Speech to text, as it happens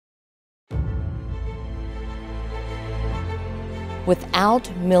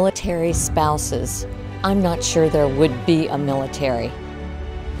Without military spouses, I'm not sure there would be a military.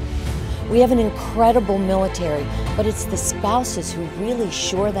 We have an incredible military, but it's the spouses who really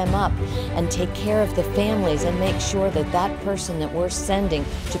shore them up and take care of the families and make sure that that person that we're sending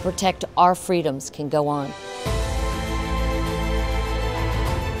to protect our freedoms can go on.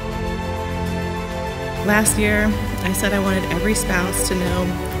 Last year, I said I wanted every spouse to know,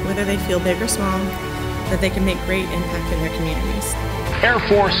 whether they feel big or small, that they can make great impact in their communities. Air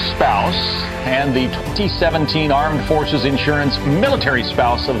Force Spouse and the 2017 Armed Forces Insurance Military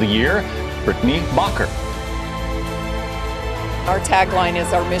Spouse of the Year, Brittany Bacher. Our tagline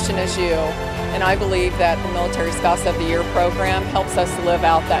is "Our mission is you," and I believe that the Military Spouse of the Year program helps us live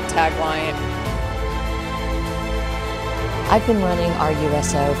out that tagline. I've been running our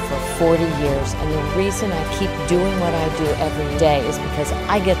USO for 40 years, and the reason I keep doing what I do every day is because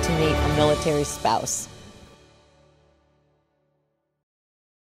I get to meet a military spouse.